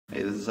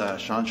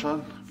is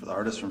ShawNshawN, for the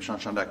artist from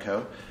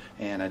ShawNshawN.co,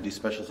 and I do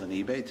specials on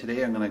eBay.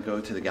 Today I'm going to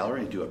go to the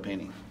gallery and do a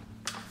painting.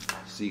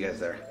 See you guys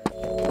there.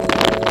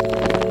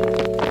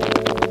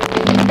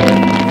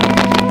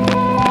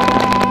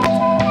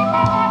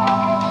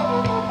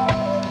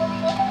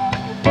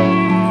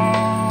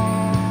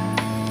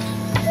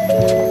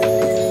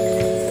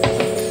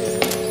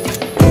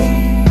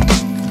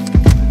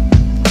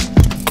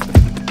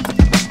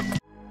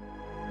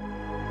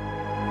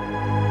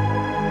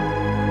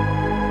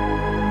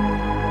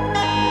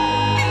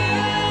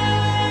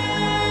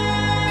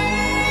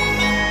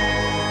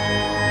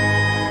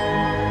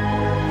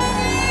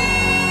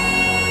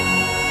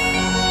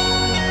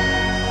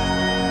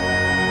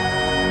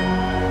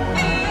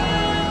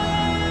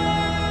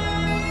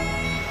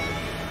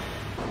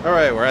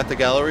 Alright, we're at the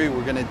gallery.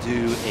 We're going to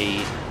do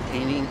a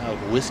painting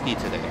of whiskey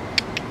today.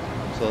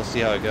 So let's see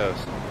how it goes.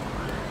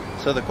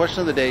 So the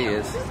question of the day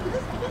is...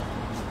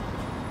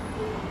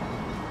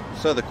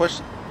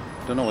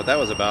 don't know what that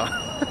was about.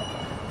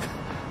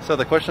 So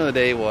the question of the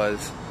day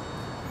was...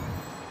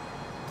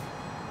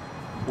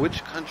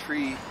 which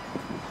country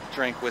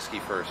drank whiskey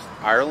first?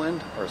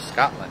 Ireland or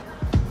Scotland?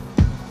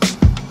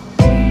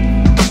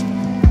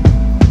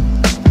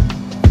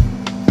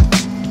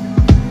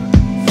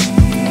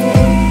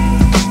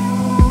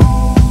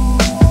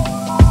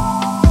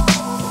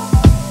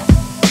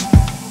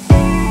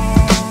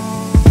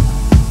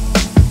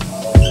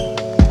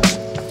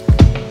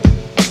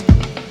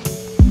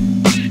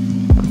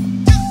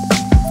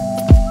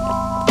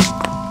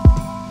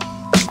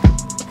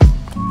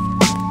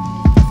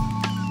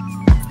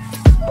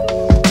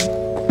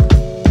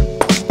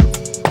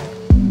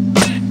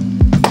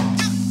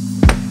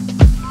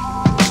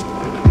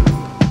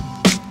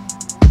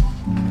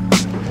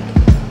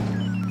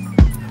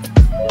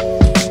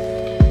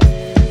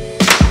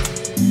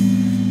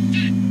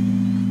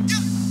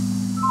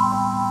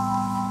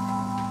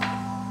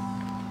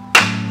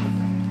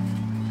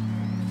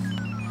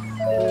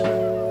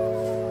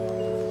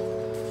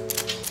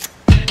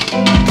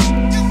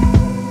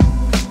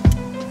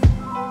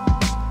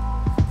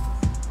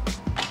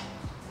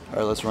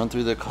 Alright, let's run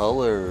through the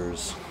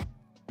colors.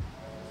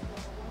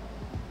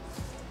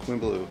 Queen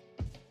blue,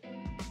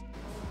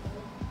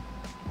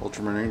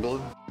 ultramarine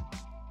blue,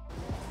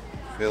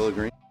 phthalo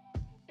green,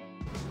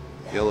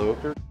 yellow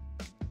ochre,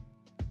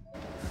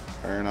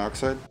 iron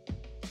oxide,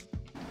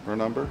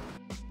 burnt umber,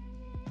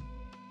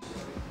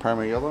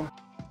 primer yellow,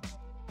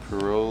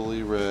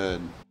 Caroli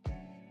red,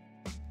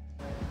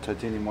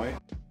 titanium white,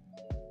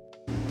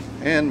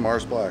 and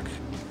Mars black.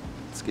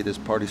 Let's get this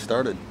party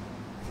started.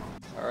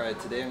 Alright,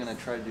 today I'm going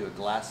to try to do a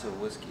glass of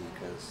whiskey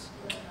because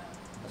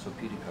that's what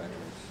PewDiePie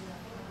drinks.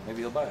 Maybe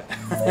you'll buy it.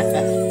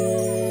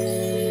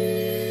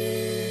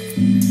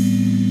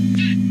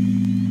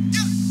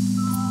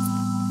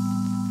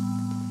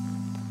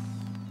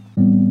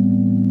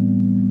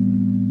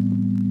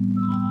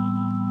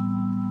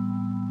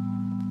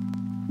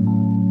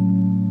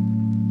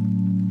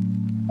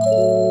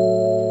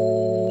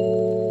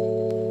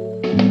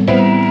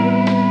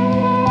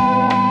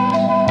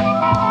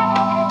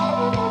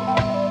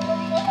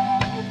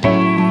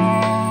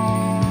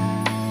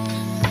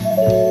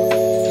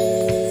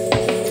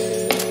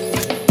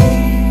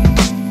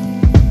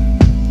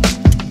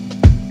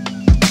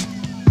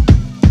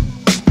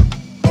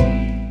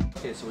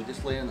 So we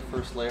just laid in the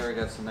first layer. I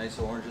got some nice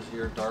oranges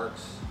here,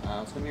 darks. It's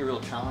going to be a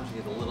real challenge to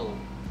get the little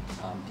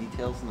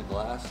details in the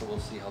glass, so we'll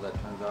see how that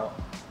turns out.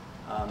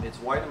 It's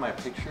white in my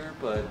picture,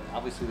 but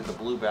obviously with a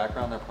blue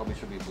background there probably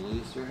should be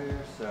blues through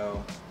here,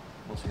 so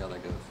we'll see how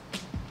that goes.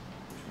 Wish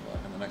me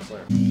luck on the next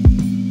layer.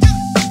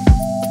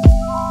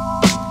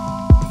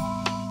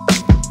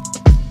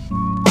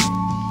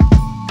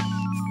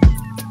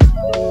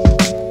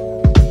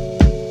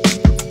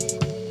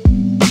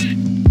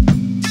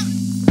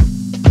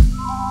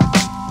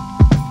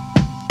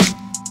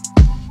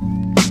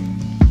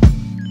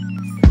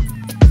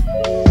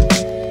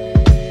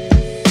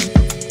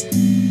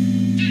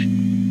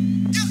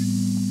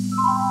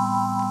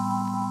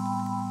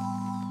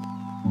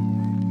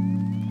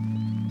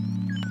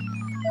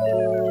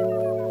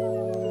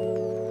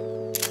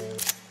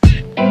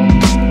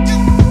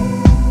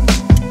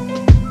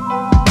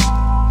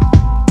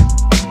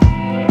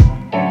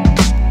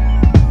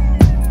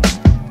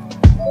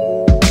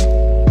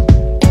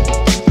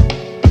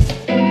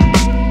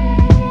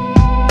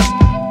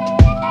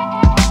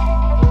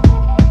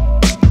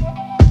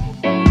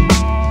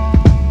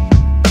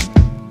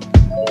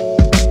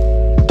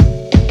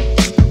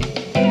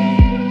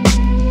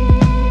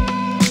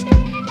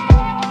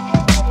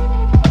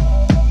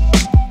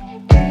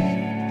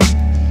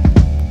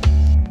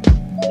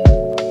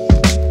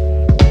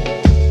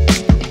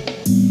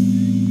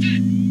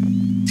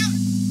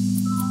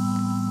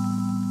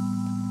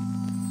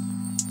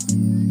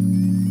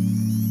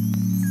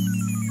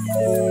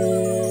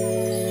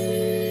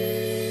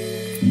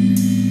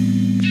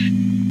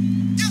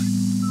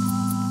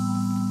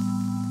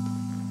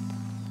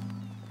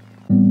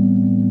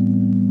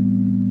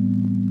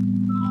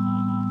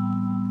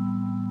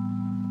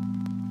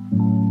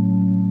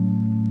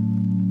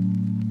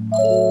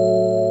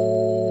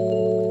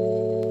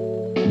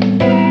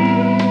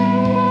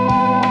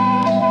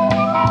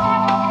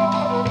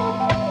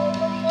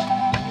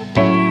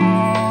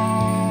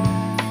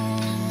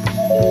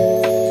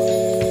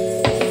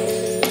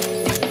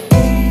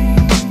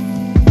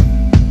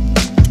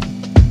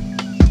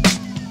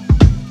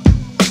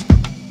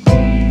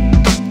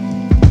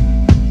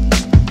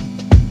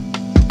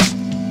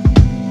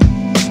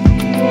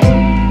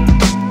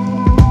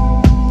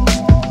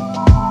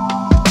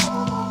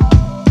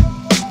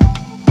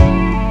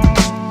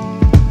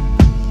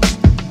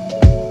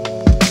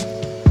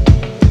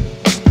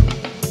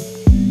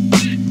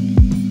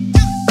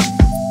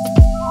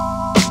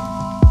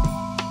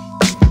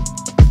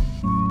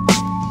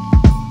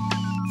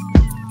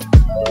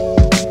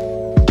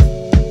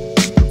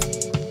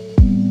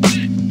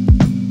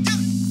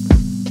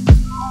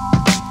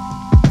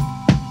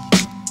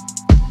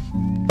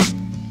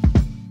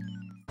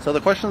 So the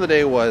question of the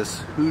day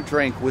was, who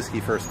drank whiskey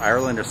first,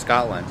 Ireland or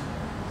Scotland?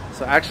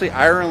 So actually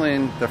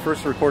Ireland, the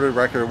first recorded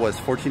record was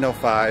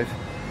 1405,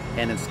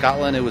 and in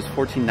Scotland it was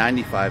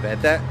 1495.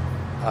 At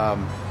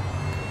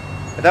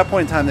that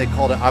point in time they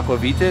called it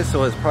aquavite,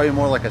 so it's probably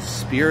more like a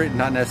spirit,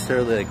 not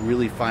necessarily like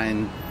really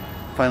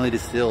finely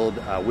distilled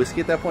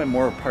whiskey at that point,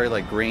 more probably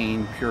like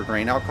pure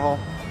grain alcohol.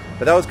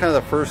 But that was kind of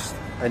the first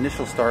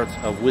initial starts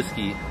of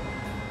whiskey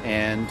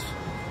and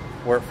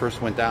where it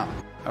first went down.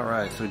 All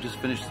right, so we just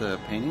finished the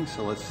painting,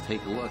 so let's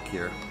take a look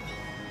here.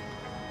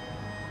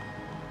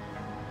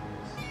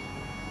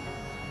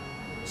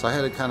 So I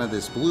had kind of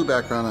this blue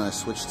background and I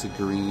switched to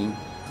green.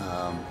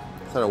 I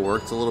thought it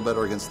worked a little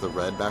better against the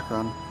red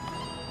background.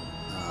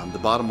 The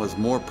bottom was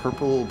more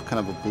purple,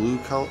 kind of a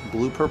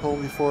blue purple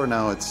before.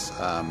 Now it's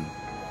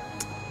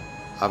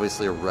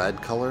obviously a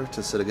red color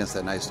to sit against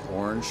that nice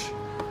orange.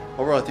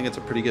 Overall, I think it's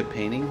a pretty good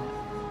painting.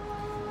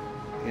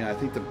 You know, I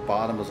think the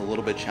bottom was a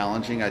little bit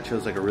challenging. I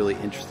chose like a really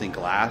interesting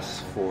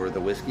glass for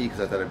the whiskey because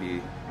I thought it'd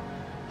be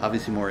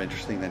obviously more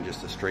interesting than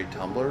just a straight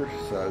tumbler.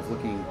 So I was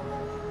looking,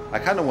 I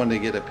kind of wanted to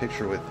get a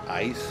picture with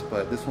ice,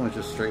 but this one was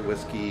just straight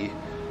whiskey,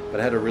 but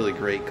it had a really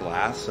great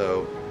glass.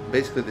 So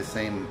basically the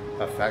same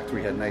effect.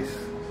 We had nice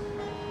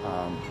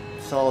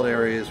solid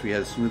areas, we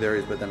had smooth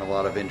areas, but then a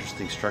lot of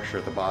interesting structure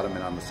at the bottom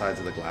and on the sides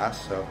of the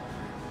glass. So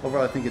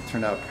overall, I think it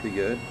turned out pretty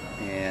good,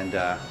 and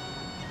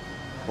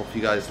hope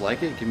you guys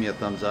like it. Give me a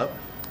thumbs up,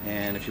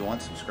 and if you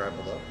want, subscribe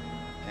below,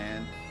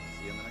 and